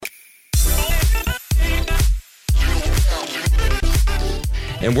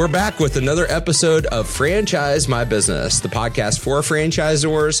And we're back with another episode of Franchise My Business, the podcast for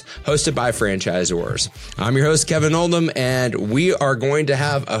franchisors, hosted by franchisors. I'm your host, Kevin Oldham, and we are going to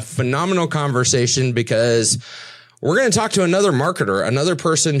have a phenomenal conversation because we're going to talk to another marketer, another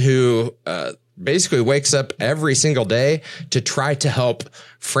person who basically wakes up every single day to try to help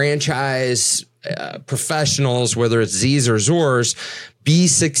franchise professionals, whether it's Z's or Zors, be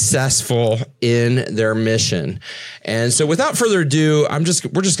successful in their mission. And so without further ado, we're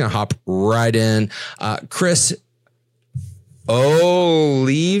just going to hop right in. Chris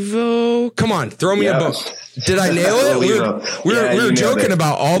Olivo, come on, throw me a book. Did I nail it? We were joking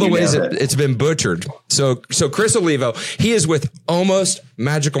about all the ways it's been butchered. So Chris Olivo, he is with Almost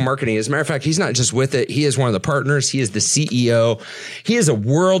Magical Marketing. As a matter of fact, he's not just with it. He is one of the partners. He is the CEO. He is a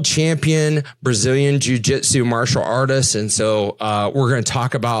world champion Brazilian jiu-jitsu martial artist. And so we're going to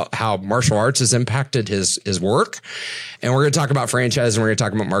talk about how martial arts has impacted his work. And we're going to talk about franchise, and we're going to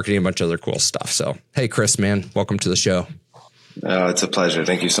talk about marketing and a bunch of other cool stuff. So, hey, Chris, man, welcome to the show. It's a pleasure.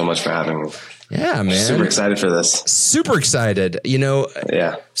 Thank you so much for having me. Yeah, man. Super excited for this. Super excited.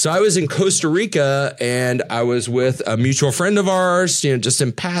 Yeah. So I was in Costa Rica and I was with a mutual friend of ours, just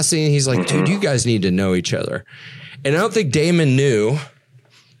in passing. He's like, dude, you guys need to know each other. And I don't think Damon knew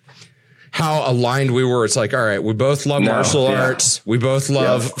how aligned we were. It's like, all right, we both love martial arts. We both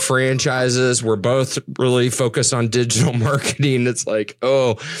love franchises. We're both really focused on digital marketing. It's like,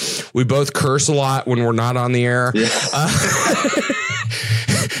 we both curse a lot when we're not on the air. Yeah.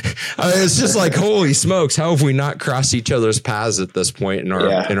 It's just like, holy smokes, how have we not crossed each other's paths at this point in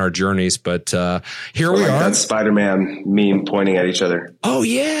our journeys? But here we are. That Spider-Man meme pointing at each other. Oh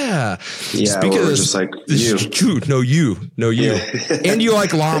yeah. Yeah. We're just like, you. You. And you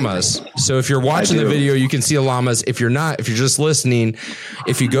like llamas. So if you're watching the video, you can see llamas. If you're not, if you're just listening,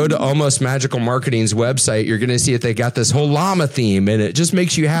 if you go to Almost Magical Marketing's website, you're going to see that they got this whole llama theme, and it just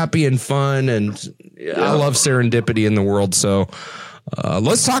makes you happy and fun. And I love serendipity in the world. So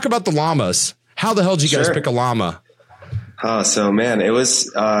let's talk about the llamas. How the hell did you guys pick a llama? So man, it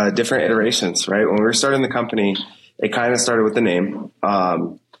was different iterations, right? When we were starting the company, it kind of started with the name.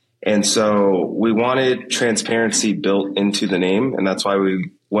 And so we wanted transparency built into the name. And that's why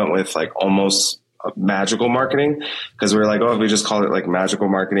we went with like Almost Magical Marketing, because we were like, if we just call it like magical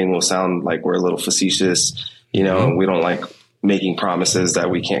marketing, we'll sound like we're a little facetious, we don't like making promises that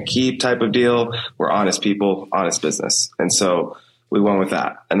we can't keep type of deal. We're honest people, honest business. And so we went with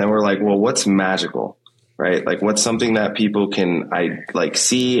that. And then we're like, well, what's magical, right? Like what's something that people can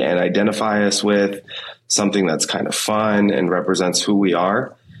see and identify us with, something that's kind of fun and represents who we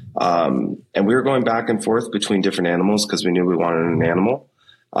are. And we were going back and forth between different animals because we knew we wanted an animal.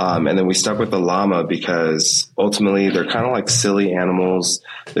 And then we stuck with the llama because ultimately they're kind of like silly animals.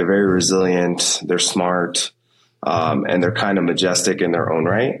 They're very resilient. They're smart. And they're kind of majestic in their own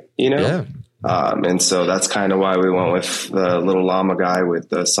right, Yeah. And so that's kind of why we went with the little llama guy with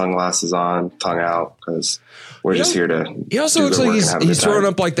the sunglasses on, tongue out, because we're just here to. He also looks like he's throwing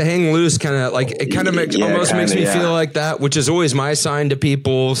up like the hang loose kind of like it kind of almost makes me feel like that, which is always my sign to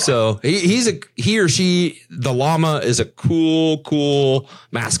people. So he or she, the llama is a cool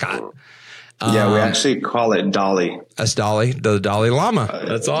mascot. We actually call it Dolly. That's Dolly, the Dolly Llama.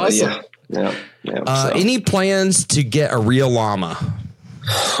 That's awesome. Yeah. Any plans to get a real llama?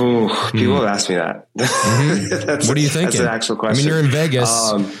 People have asked me that. What do you think? That's an actual question. I mean, you're in Vegas.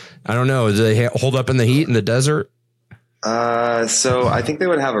 I don't know. Do they hold up in the heat in the desert? So I think they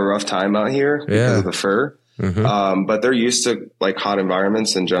would have a rough time out here because of the fur. But they're used to like hot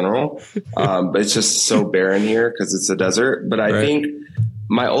environments in general. But it's just so barren here because it's a desert. But I think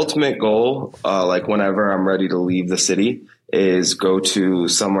my ultimate goal, like whenever I'm ready to leave the city, is go to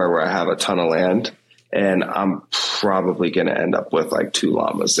somewhere where I have a ton of land. And I'm probably going to end up with like 2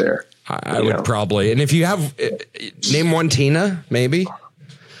 llamas there. I would probably. And if you have, name one Tina, maybe.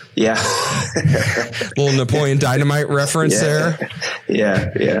 Yeah. Little Napoleon Dynamite reference there.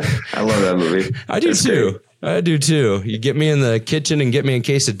 Yeah. I love that movie. I do too. Great. I do too. You get me in the kitchen and get me a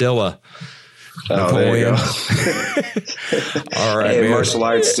quesadilla. Napoleon. All right. Hey, martial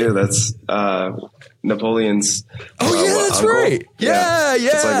arts too. That's Napoleon's. That's uncle. Right. Yeah.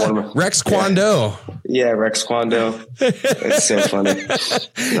 It's like Rex Kwon Do. Yeah, Rex Kwon Do. It's so funny.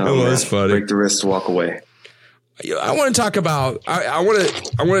 It was funny. Break the wrist, walk away. I want to talk about. I want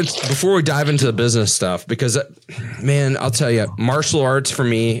to before we dive into the business stuff, because, man, I'll tell you, martial arts for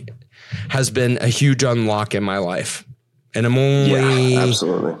me has been a huge unlock in my life. And I'm only I'm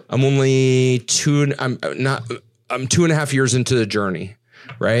 2.5 years into the journey.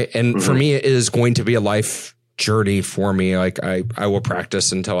 Right. And for me, it is going to be a journey for me. Like I will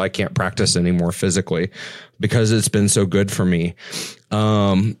practice until I can't practice anymore physically because it's been so good for me.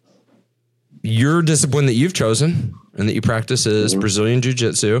 Your discipline that you've chosen and that you practice is Brazilian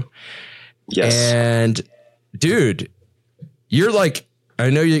Jiu-Jitsu. Yes. And dude, you're like, I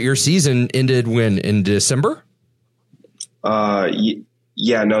know your season ended when, in December?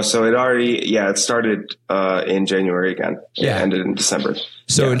 Yeah, no. So it started in January again. Yeah. It ended in December.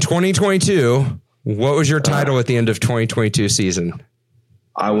 So in 2022, what was your title at the end of 2022 season?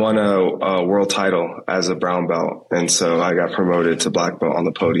 I won a world title as a brown belt. And so I got promoted to black belt on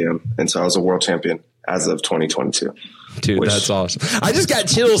the podium. And so I was a world champion as of 2022. Dude, that's awesome. I just got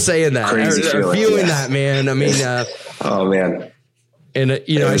chills saying that. Crazy feeling that, man. I mean, oh man. And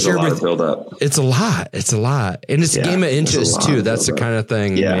I share with build up. It's a lot. And it's a game of inches too. That's the kind of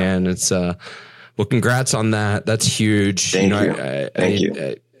thing, man. It's well, congrats on that. That's huge. Thank you. Thank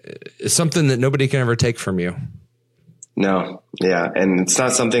you. It's something that nobody can ever take from you. No. Yeah. And it's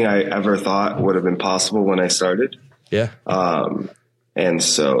not something I ever thought would have been possible when I started. Yeah. And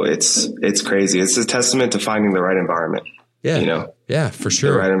so it's crazy. It's a testament to finding the right environment. Yeah. You know? Yeah, for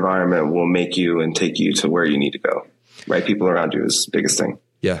sure. The right environment will make you and take you to where you need to go. Right people around you is the biggest thing.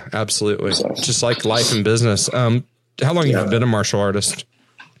 Yeah, absolutely. So. Just like life and business. How long have you been a martial artist?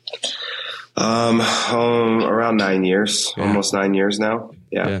 Around 9 years, almost 9 years now.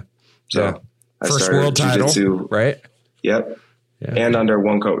 Yeah. So I first started world title, jiu-jitsu, right? Yep. Yeah. And under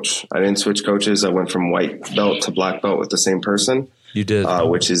one coach. I didn't switch coaches. I went from white belt to black belt with the same person. You did,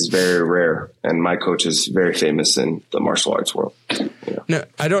 which is very rare. And my coach is very famous in the martial arts world. Yeah. Now,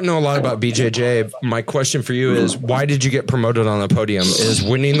 I don't know a lot about BJJ. My question for you is, why did you get promoted on the podium? Is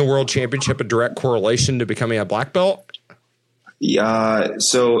winning the world championship a direct correlation to becoming a black belt? Yeah,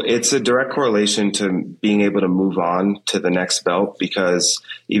 so it's a direct correlation to being able to move on to the next belt, because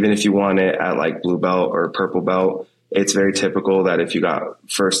even if you want it at like blue belt or purple belt, it's very typical that if you got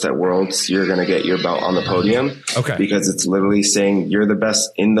first at Worlds, you're going to get your belt on the podium. Okay. Because it's literally saying you're the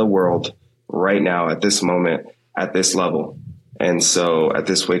best in the world right now at this moment, at this level. And so at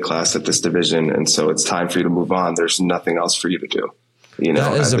this weight class, at this division. And so it's time for you to move on. There's nothing else for you to do, you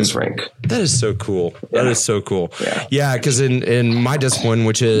know, at this rank. That is so cool. That is so cool. Yeah. Cause in my discipline,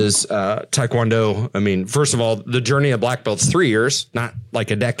 which is Taekwondo, I mean, first of all, the journey of black belt's 3 years, not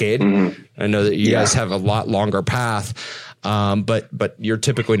like a decade. I know that you guys have a lot longer path. But you're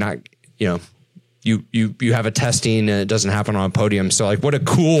typically not, you know, you have a testing and it doesn't happen on a podium. So like, what a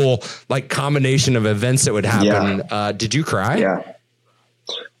cool, like, combination of events that would happen. Yeah. Did you cry? Yeah.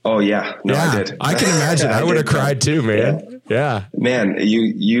 Oh yeah. No, I did. I can imagine. I would have cried too, man. Yeah. Man,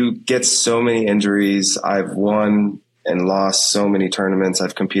 you get so many injuries. I've won and lost so many tournaments.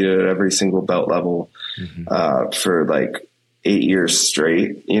 I've competed at every single belt level, for like 8 years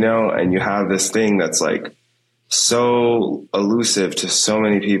straight, you know, and you have this thing that's like so elusive to so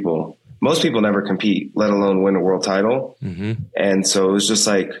many people. Most people never compete, let alone win a world title. And so it was just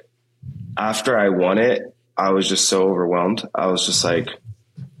like, after I won it, I was just so overwhelmed. I was just like,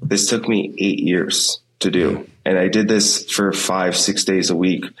 this took me 8 years to do. And I did this for 5-6 days a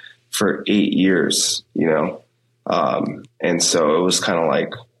week for 8 years, you know? And so it was kind of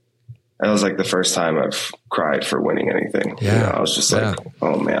like, that was like the first time I've cried for winning anything. Yeah. You know, I was just like,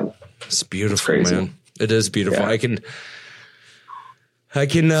 oh man, it's beautiful, it's crazy. Man. It is beautiful. Yeah. I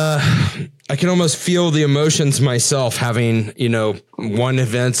can almost feel the emotions myself, having, you know, won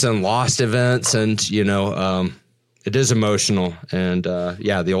events and lost events, and, you know, it is emotional, and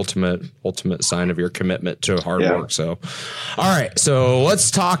the ultimate sign of your commitment to hard work. So, all right, so let's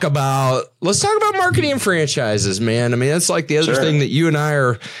talk about marketing and franchises, man. I mean, that's like the other thing that you and I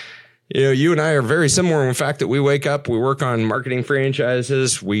are very similar in the fact that we wake up, we work on marketing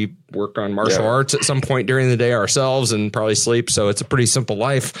franchises, we work on martial arts at some point during the day ourselves, and probably sleep. So it's a pretty simple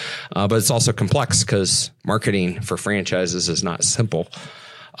life, but it's also complex because marketing for franchises is not simple.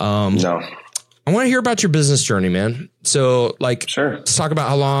 No. I want to hear about your business journey, man. So, like, let's talk about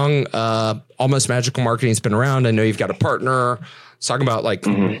how long Almost Magical Marketing's been around. I know you've got a partner. Let's talk about like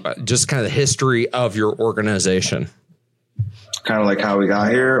just kind of the history of your organization. Kind of like how we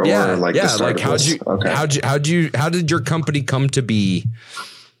got here, or the start how did your company come to be?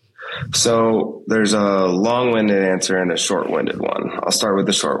 So there's a long-winded answer and a short-winded one. I'll start with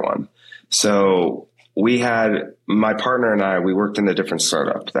the short one. So my partner and I, we worked in a different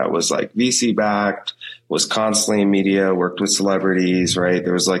startup that was like VC backed, was constantly in media, worked with celebrities, right?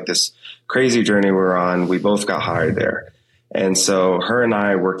 There was like this crazy journey we were on. We both got hired there. And so her and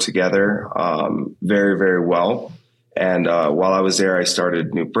I worked together very, very well. And while I was there, I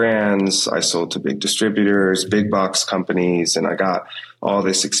started new brands. I sold to big distributors, big box companies, and I got all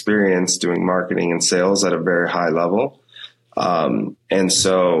this experience doing marketing and sales at a very high level. And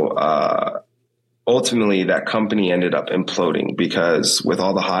so ultimately, that company ended up imploding because with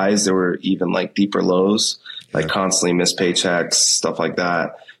all the highs, there were even like deeper lows, like constantly missed paychecks, stuff like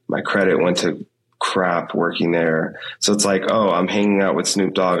that. My credit went to crap working there. So it's like, oh, I'm hanging out with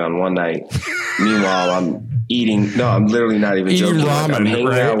Snoop Dogg on one night. Meanwhile, I'm literally not even joking. Ramen, like I'm hanging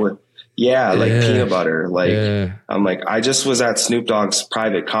out with, peanut butter. I'm like, I just was at Snoop Dogg's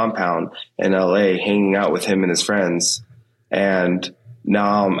private compound in LA hanging out with him and his friends. And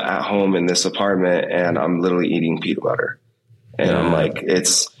now I'm at home in this apartment and I'm literally eating peanut butter. And I'm like,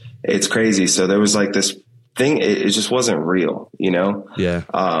 it's crazy. So there was like this thing. It just wasn't real, you know? Yeah.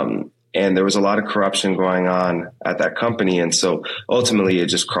 And there was a lot of corruption going on at that company. And so ultimately it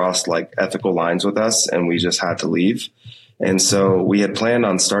just crossed like ethical lines with us and we just had to leave. And so we had planned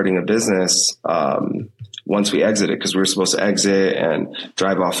on starting a business, once we exited, because we were supposed to exit and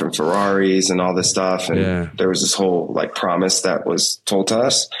drive off in Ferraris and all this stuff. And there was this whole like promise that was told to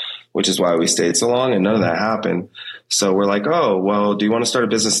us, which is why we stayed so long, and none of that happened. So we're like, oh, well, do you want to start a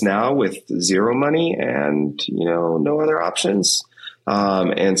business now with zero money and, you know, no other options?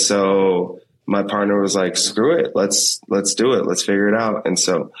 And so my partner was like, screw it. Let's do it. Let's figure it out. And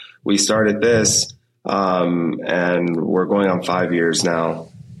so we started this, and we're going on 5 years now.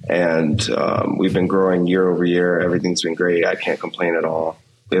 And, we've been growing year over year. Everything's been great. I can't complain at all.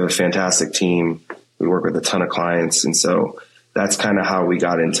 We have a fantastic team. We work with a ton of clients. And so that's kind of how we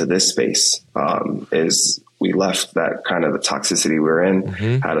got into this space, is we left that kind of the toxicity we were in,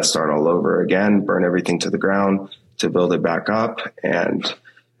 had to start all over again, burn everything to the ground to build it back up. And,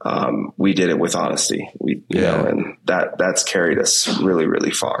 we did it with honesty. You know, and that's carried us really,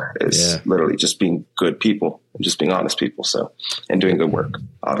 really far, is literally just being good people and just being honest people. So, and doing good work,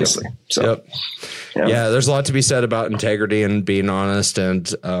 obviously. So, there's a lot to be said about integrity and being honest.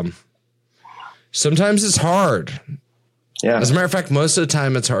 And, sometimes it's hard. Yeah. As a matter of fact, most of the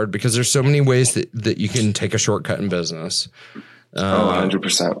time it's hard because there's so many ways that you can take a shortcut in business.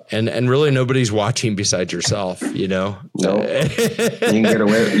 100%. And really nobody's watching besides yourself, you know? No, you can get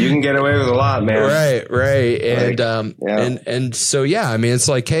away with a lot, man. Right. And so, I mean, it's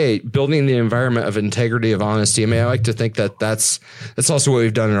like, hey, building the environment of integrity, of honesty. I mean, I like to think that that's also what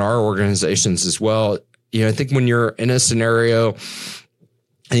we've done in our organizations as well. You know, I think when you're in a scenario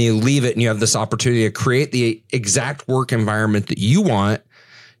and you leave it and you have this opportunity to create the exact work environment that you want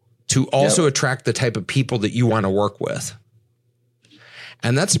to also attract the type of people that you want to work with.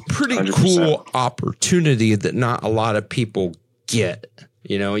 And that's a pretty 100%. Cool opportunity that not a lot of people get.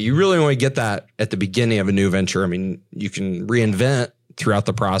 You know, you really only get that at the beginning of a new venture. I mean, you can reinvent throughout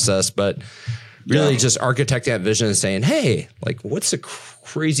the process, but really just architect that vision and saying, hey, like, what's a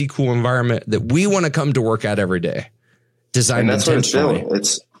crazy cool environment that we want to come to work at every day? Design intentionally.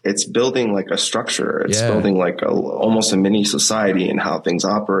 It's building like a structure. It's building like almost a mini society in how things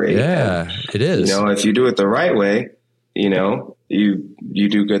operate. Yeah, and, it is. You know, if you do it the right way, you know, you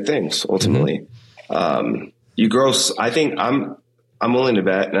do good things ultimately. You grow. I think I'm willing to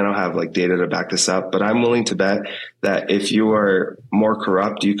bet, and I don't have like data to back this up, but I'm willing to bet that if you are more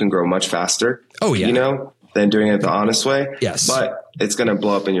corrupt, you can grow much faster. Oh yeah. You know, than doing it the honest way. Yes. But it's going to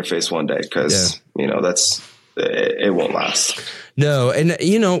blow up in your face one day because, you know, it won't last. No. And,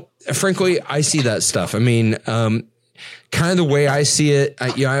 you know, frankly, I see that stuff. I mean, kind of the way I see it,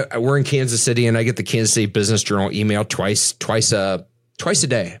 we're in Kansas City and I get the Kansas City Business Journal email twice a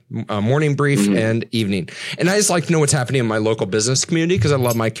day, morning brief and evening. And I just like to know what's happening in my local business community because I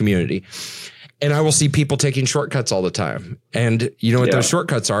love my community. And I will see people taking shortcuts all the time. And you know what those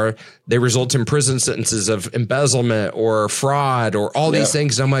shortcuts are? They result in prison sentences of embezzlement or fraud or all these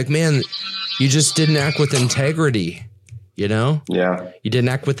things. And I'm like, man, you just didn't act with integrity. You know? Yeah. You didn't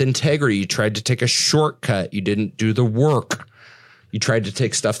act with integrity. You tried to take a shortcut. You didn't do the work. You tried to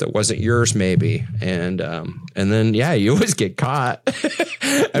take stuff that wasn't yours, maybe. And then, you always get caught.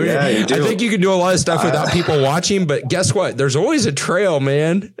 I mean, you do. I think you can do a lot of stuff without people watching, but guess what? There's always a trail,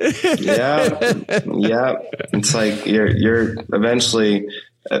 man. Yeah. It's like you're eventually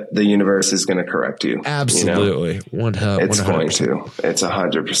the universe is going to correct you. Absolutely. You know? It's 100%. going to. It's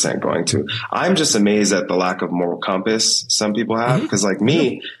 100% going to. I'm just amazed at the lack of moral compass some people have. Because like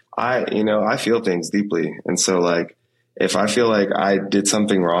me, I feel things deeply. And so like, if I feel like I did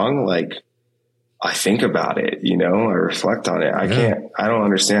something wrong, like I think about it, you know, I reflect on it. I don't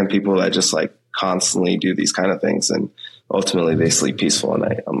understand people that just like constantly do these kind of things and ultimately they sleep peaceful at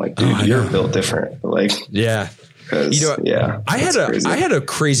night. I'm like, dude, you're built different. Like, Cause I had a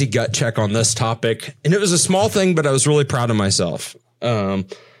crazy gut check on this topic, and it was a small thing, but I was really proud of myself. I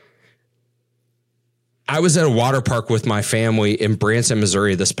was at a water park with my family in Branson,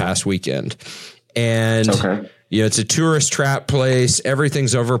 Missouri this past weekend. And, it's a tourist trap place.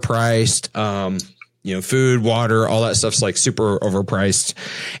 Everything's overpriced. Food, water, all that stuff's like super overpriced.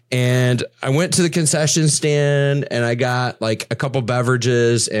 And I went to the concession stand and I got like a couple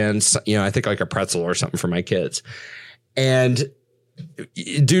beverages and, I think like a pretzel or something for my kids. And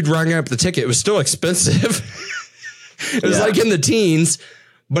dude rang up the ticket. It was still expensive. It was like in the teens.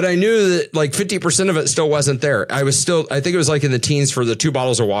 But I knew that like 50% of it still wasn't there. I think it was like in the teens for the 2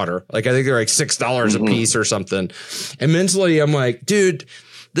 bottles of water. Like I think they're like $6 a piece or something. And mentally I'm like, dude,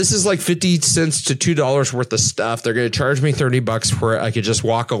 this is like 50 cents to $2 worth of stuff. They're going to charge me $30 for it. I could just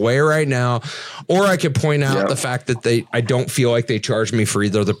walk away right now. Or I could point out the fact that I don't feel like they charge me for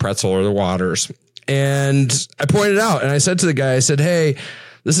either the pretzel or the waters. And I pointed out and I said to the guy, I said, hey,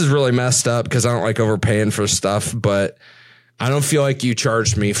 this is really messed up because I don't like overpaying for stuff, but I don't feel like you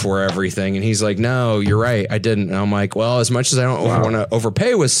charged me for everything. And he's like, no, you're right. I didn't. And I'm like, well, as much as I don't want to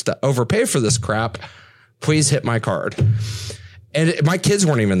overpay for this crap, please hit my card. And my kids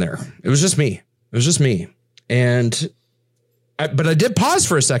weren't even there. It was just me. And but I did pause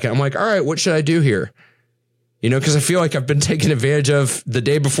for a second. I'm like, all right, what should I do here? Because I feel like I've been taken advantage of the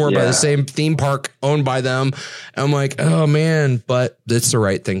day before by the same theme park owned by them. And I'm like, oh man, but it's the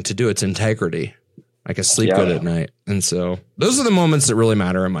right thing to do. It's integrity. I can sleep good at night. And so those are the moments that really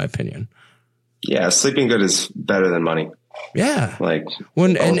matter, in my opinion. Yeah. Sleeping good is better than money. Yeah. Like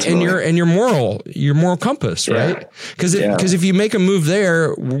and your moral compass, right? Because if you make a move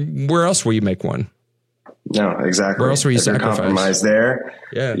there, where else will you make one? No, exactly. Where else will you sacrifice? Compromise there.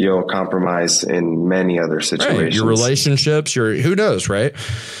 Yeah. You'll compromise in many other situations. Right. Your relationships, who knows, right?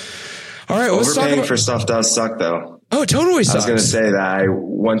 All right. Let's talk about, for stuff does suck though. Oh, it totally sucks. I was going to say that I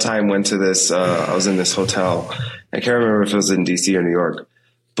one time went to this, I was in this hotel. I can't remember if it was in DC or New York,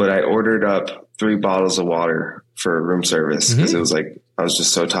 but I ordered up 3 bottles of water for room service because it was like, I was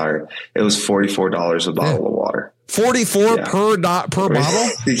just so tired. It was $44 a bottle of water. 44 per bottle?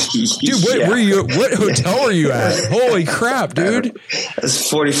 Dude, what hotel are you at? Holy crap, dude. It's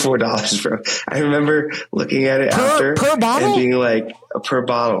 $44, bro. I remember looking at it per bottle and being like, per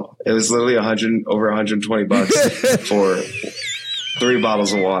bottle. It was literally over $120 for 3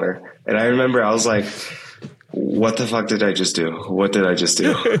 bottles of water. And I remember I was like, what the fuck did I just do? What did I just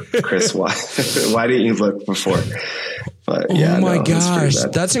do? Chris, why didn't you look before? But oh my gosh,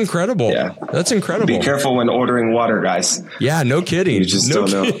 that's incredible. Yeah. That's incredible. Be careful when ordering water, guys. Yeah, no kidding. You just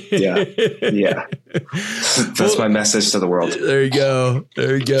don't know. Yeah. Yeah. That's my message to the world. There you go.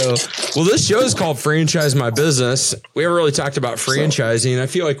 Well, this show is called Franchise My Business. We haven't really talked about franchising. I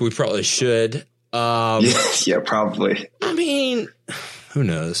feel like we probably should. Yeah, probably. I mean, who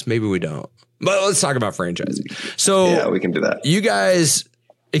knows? Maybe we don't. But let's talk about franchising. So yeah, we can do that. You guys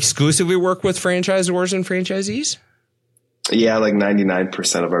exclusively work with franchisors and franchisees? Yeah, like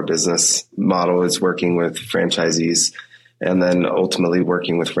 99% of our business model is working with franchisees and then ultimately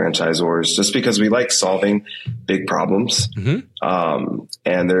working with franchisors just because we like solving big problems.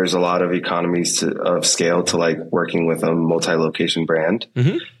 And there's a lot of economies of scale to like working with a multi-location brand.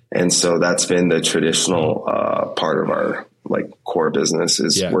 And so that's been the traditional part of our like core business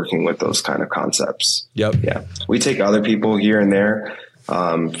is working with those kind of concepts. Yep. Yeah. We take other people here and there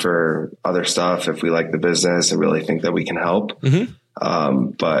for other stuff if we like the business and really think that we can help.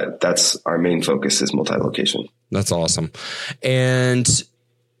 But that's our main focus is multi-location. That's awesome. And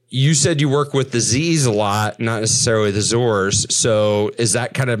you said you work with the Z's a lot, not necessarily the Zors. So is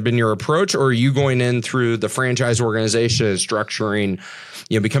that kind of been your approach, or are you going in through the franchise organization and structuring,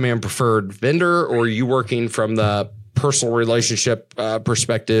 becoming a preferred vendor, or are you working from the personal relationship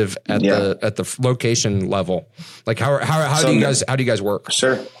perspective at the location level? Like how do you guys work?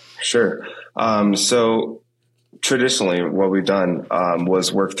 Sure. So traditionally what we've done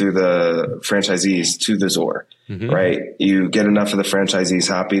was work through the franchisees to the Zor, right? You get enough of the franchisees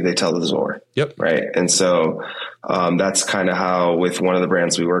happy, they tell the Zor. Yep. Right. And so that's kind of how, with one of the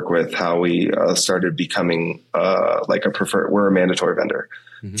brands we work with, how we started becoming like we're a mandatory vendor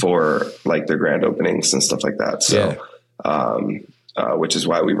for like their grand openings and stuff like that. So, which is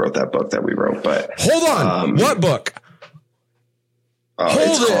why we wrote that book that we wrote. But hold on, what book?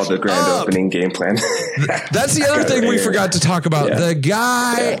 It's called The Grand Opening Game Plan. That's the other thing we forgot to talk about. Yeah. The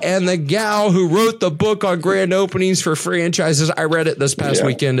guy and the gal who wrote the book on grand openings for franchises. I read it this past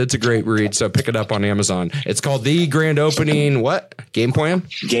weekend. It's a great read. So pick it up on Amazon. It's called The Grand Opening. What? Game Plan?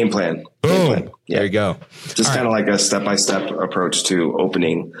 Game Plan. Boom. Game plan. Yeah. There you go. Just kind of like a step-by-step approach to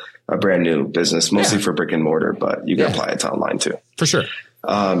opening a brand new business, mostly for brick and mortar, but you can apply it to online too. For sure.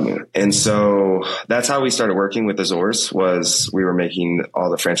 And so that's how we started working with Azores. Was we were making all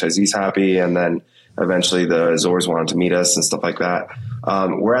the franchisees happy, and then eventually the Azores wanted to meet us and stuff like that.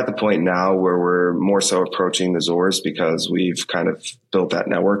 We're at the point now where we're more so approaching the Azores because we've kind of built that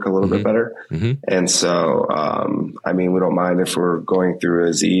network a little bit better. And so, I mean, we don't mind if we're going through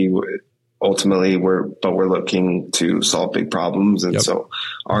a Z. Ultimately, we're looking to solve big problems. And so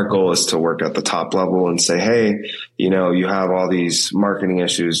our goal is to work at the top level and say, hey, you know, you have all these marketing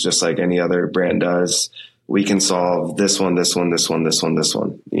issues, just like any other brand does. We can solve this one,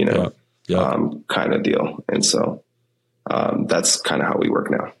 you know, kind of deal. And so, that's kind of how we work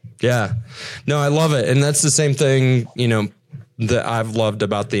now. Yeah, no, I love it. And that's the same thing, you know, that I've loved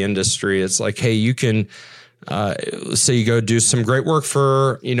about the industry. It's like, hey, you can, say you go do some great work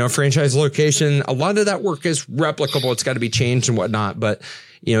for, you know, franchise location. A lot of that work is replicable. It's got to be changed and whatnot, but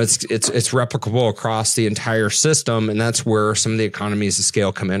you know, it's replicable across the entire system. And that's where some of the economies of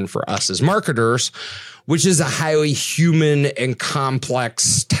scale come in for us as marketers, which is a highly human and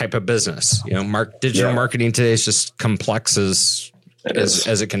complex type of business. You know, digital marketing today is just complex as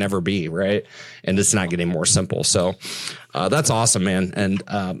it can ever be. Right. And it's not getting more simple. So, that's awesome, man.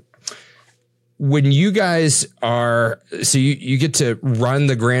 And, when you guys you get to run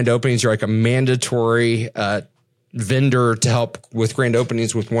the grand openings, you're like a mandatory vendor to help with grand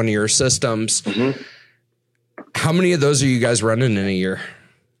openings with one of your systems. How many of those are you guys running in a year?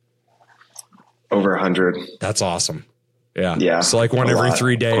 Over 100. That's awesome. Yeah. Yeah. So like one every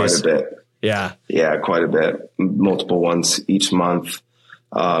 3 days. Quite a bit. Yeah. Yeah, quite a bit. Multiple ones each month.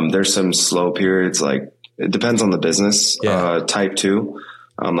 There's some slow periods. Like it depends on the business type too.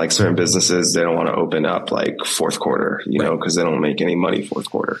 Like certain businesses, they don't want to open up like fourth quarter, you know, because they don't make any money fourth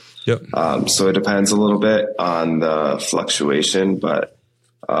quarter. So it depends a little bit on the fluctuation, but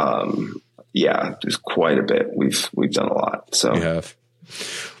there's quite a bit. We've done a lot. So you have.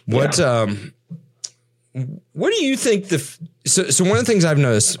 What do you think so one of the things I've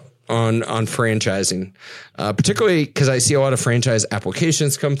noticed on franchising, particularly because I see a lot of franchise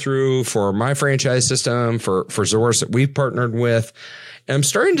applications come through for my franchise system for Azores that we've partnered with. And I'm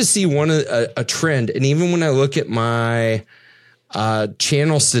starting to see a trend. And even when I look at my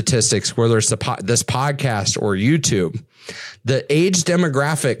channel statistics, whether it's this podcast or YouTube, the age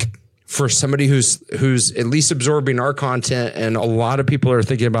demographic for somebody who's at least absorbing our content, and a lot of people are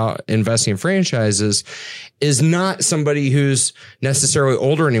thinking about investing in franchises, is not somebody who's necessarily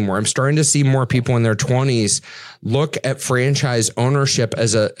older anymore. I'm starting to see more people in their 20s look at franchise ownership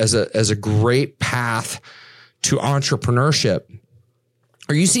as a great path to entrepreneurship.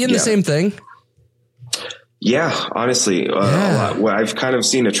 Are you seeing the same thing? Yeah, honestly, a lot. Well, I've kind of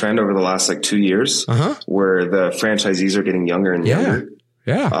seen a trend over the last like 2 years where the franchisees are getting younger and younger.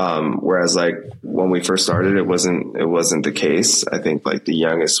 Whereas like when we first started, it wasn't the case. I think like the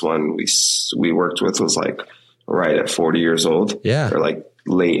youngest one we worked with was like right at 40 years old. Or like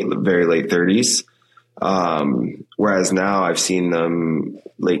very late 30s. Whereas now I've seen them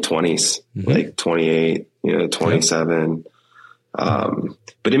late 20s, like 28, 27.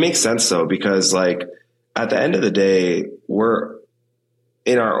 But it makes sense though, because like at the end of the day, we're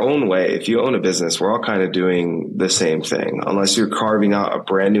in our own way. If you own a business, we're all kind of doing the same thing, unless you're carving out a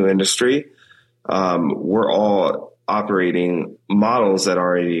brand new industry. We're all operating models that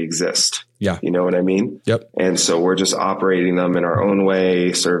already exist. You know what I mean? And so we're just operating them in our own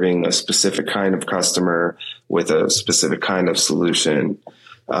way, serving a specific kind of customer with a specific kind of solution.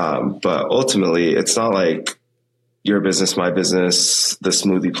 But ultimately it's not like your business, my business, the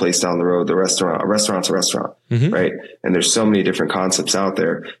smoothie place down the road, a restaurant's a restaurant, right? And there's so many different concepts out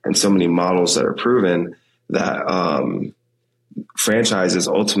there and so many models that are proven that franchises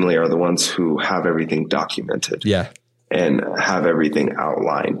ultimately are the ones who have everything documented. And have everything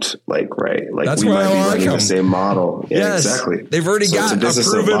outlined, like that's we why might be running the same model. Exactly. They've already got a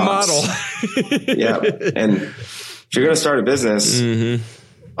proven model. And if you're going to start a business,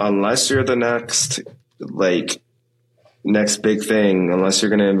 unless you're the next big thing, unless you're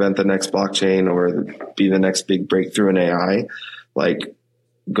going to invent the next blockchain or be the next big breakthrough in AI, like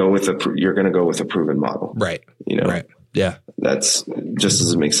you're going to go with a proven model. That's just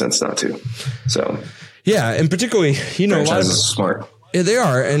as it makes sense not to. So. Yeah. And particularly, franchises are smart. Yeah, they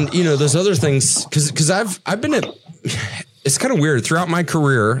are. And, those other things, cause I've been it's kind of weird throughout my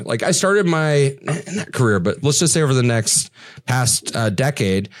career. Like I started not career, but let's just say over the past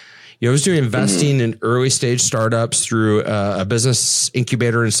decade, I was doing investing in early stage startups through a business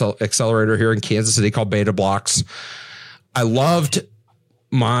incubator and accelerator here in Kansas City called Beta Blocks. I loved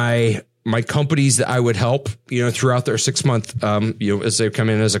my my companies that I would help, throughout their 6-month, as they come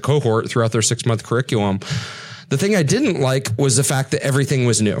in as a cohort throughout their 6-month curriculum. The thing I didn't like was the fact that everything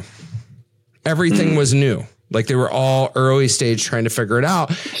was new. Everything was new. Like they were all early stage trying to figure it out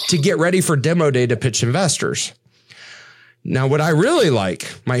to get ready for demo day to pitch investors. Now, what I really like,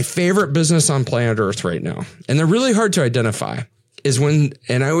 my favorite business on planet Earth right now, and they're really hard to identify, is and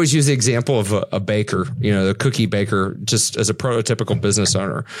I always use the example of a baker, the cookie baker, just as a prototypical business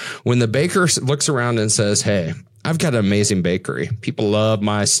owner. When the baker looks around and says, hey, I've got an amazing bakery. People love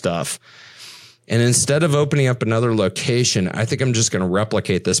my stuff. And instead of opening up another location, I think I'm just going to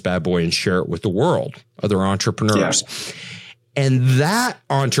replicate this bad boy and share it with the world, other entrepreneurs. Yeah. And that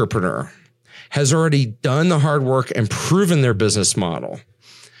entrepreneur has already done the hard work and proven their business model.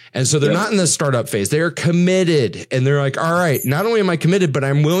 And so they're not in the startup phase. They're committed. And they're like, all right, not only am I committed, but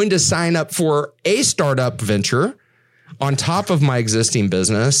I'm willing to sign up for a startup venture on top of my existing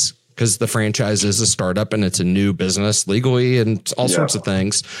business, because the franchise is a startup and it's a new business legally and all sorts of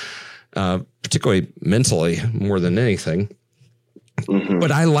things. Particularly mentally more than anything.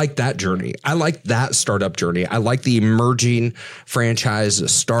 But I like that journey. I like that startup journey. I like the emerging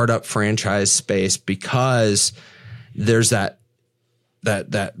franchise, startup franchise space, because there's that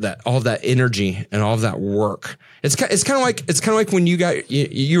all of that energy and all of that work. It's kind of like when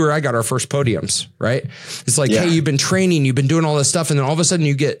you or I got our first podiums, right? It's like, hey, you've been training, you've been doing all this stuff. And then all of a sudden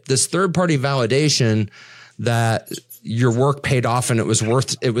you get this third party validation that your work paid off and it was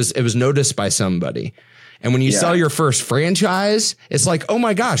noticed by somebody. And when you sell your first franchise, it's like, oh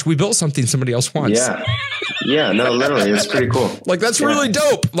my gosh, we built something somebody else wants. Yeah. Yeah. No, literally. It's pretty cool. Like, that's really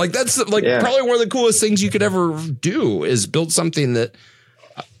dope. Like, that's probably one of the coolest things you could ever do is build something that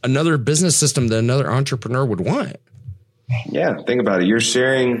another business system that another entrepreneur would want. Yeah. Think about it. You're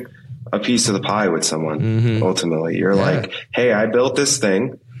sharing a piece of the pie with someone. Ultimately, you're like, hey, I built this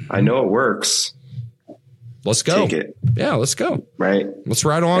thing. I know it works. Let's go. Take it. Yeah, let's go. Right. Let's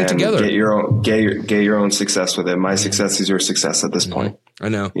ride along together. Get your own success with it. My success is your success at this point. I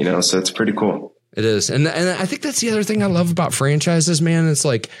know. So it's pretty cool. It is. And I think that's the other thing I love about franchises, man. It's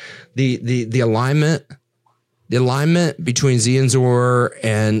like the alignment between Z and Zor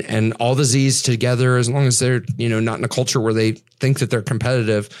and all the Z's together, as long as they're, not in a culture where they think that they're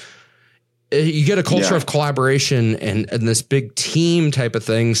competitive. You get a culture of collaboration and this big team type of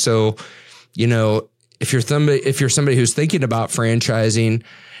thing. So, if you're somebody who's thinking about franchising,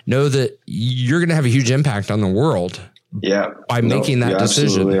 know that you're going to have a huge impact on the world. Yeah. By making that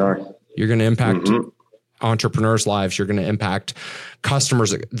decision, are. You're going to impact entrepreneurs' lives. You're going to impact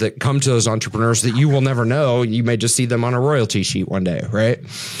customers that come to those entrepreneurs that you will never know. You may just see them on a royalty sheet one day. Right.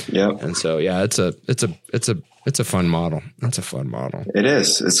 Yeah. And so, it's a fun model. That's a fun model. It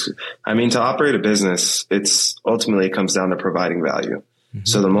is. To operate a business, it comes down to providing value.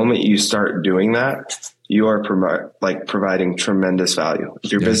 So the moment you start doing that, you are providing tremendous value.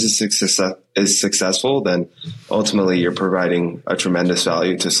 If your business is successful, then ultimately you're providing a tremendous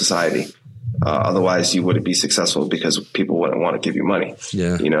value to society. Otherwise you wouldn't be successful because people wouldn't want to give you money.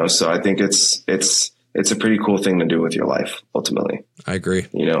 Yeah. So I think it's a pretty cool thing to do with your life. Ultimately. I agree.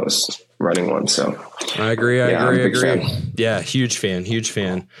 It's running one. So I agree. I agree. Yeah. Huge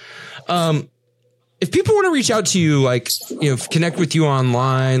fan. If people want to reach out to you, connect with you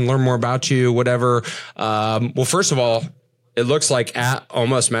online, learn more about you, whatever. Well, first of all, it looks like at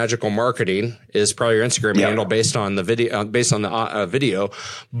Almost Magical Marketing is probably your Instagram handle based on the video,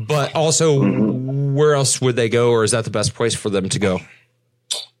 but also where else would they go, or is that the best place for them to go?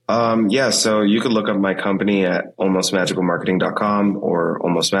 So you could look up my company at almostmagicalmarketing.com or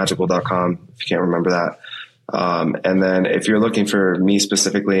almostmagical.com if you can't remember that. And then if you're looking for me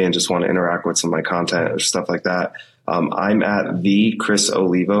specifically and just want to interact with some of my content or stuff like that, I'm at the Chris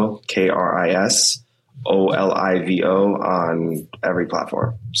Olivo, KrisOlivo on every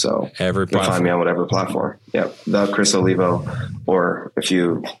platform. So you can find me on whatever platform. Yep. The Chris Olivo, or if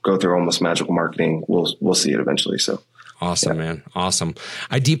you go through Almost Magical Marketing, we'll see it eventually. So. Awesome, man. Awesome.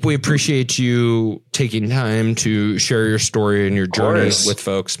 I deeply appreciate you taking time to share your story and your journey with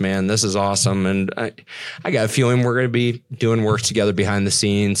folks, man. This is awesome. And I got a feeling we're going to be doing work together behind the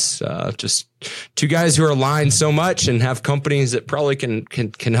scenes. Just two guys who are aligned so much and have companies that probably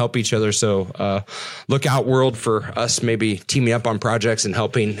can help each other. So look out, world, for us maybe teaming up on projects and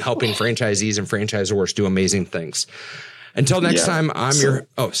helping franchisees and franchisors do amazing things. Until next time,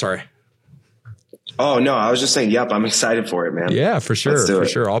 sorry. Oh, no, I was just saying, yep, I'm excited for it, man. Yeah, for sure. For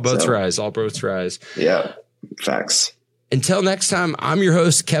sure. All boats rise. All boats rise. Yeah. Facts. Until next time, I'm your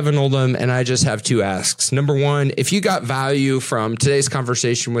host, Kevin Oldham, and I just have two asks. Number one, if you got value from today's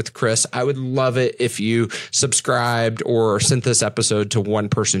conversation with Chris, I would love it if you subscribed or sent this episode to one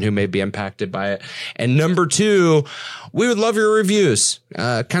person who may be impacted by it. And number two, we would love your reviews,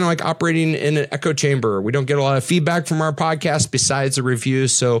 kind of like operating in an echo chamber. We don't get a lot of feedback from our podcast besides the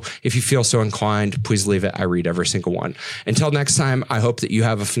reviews. So if you feel so inclined, please leave it. I read every single one. Until next time, I hope that you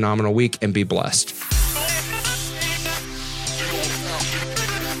have a phenomenal week and be blessed.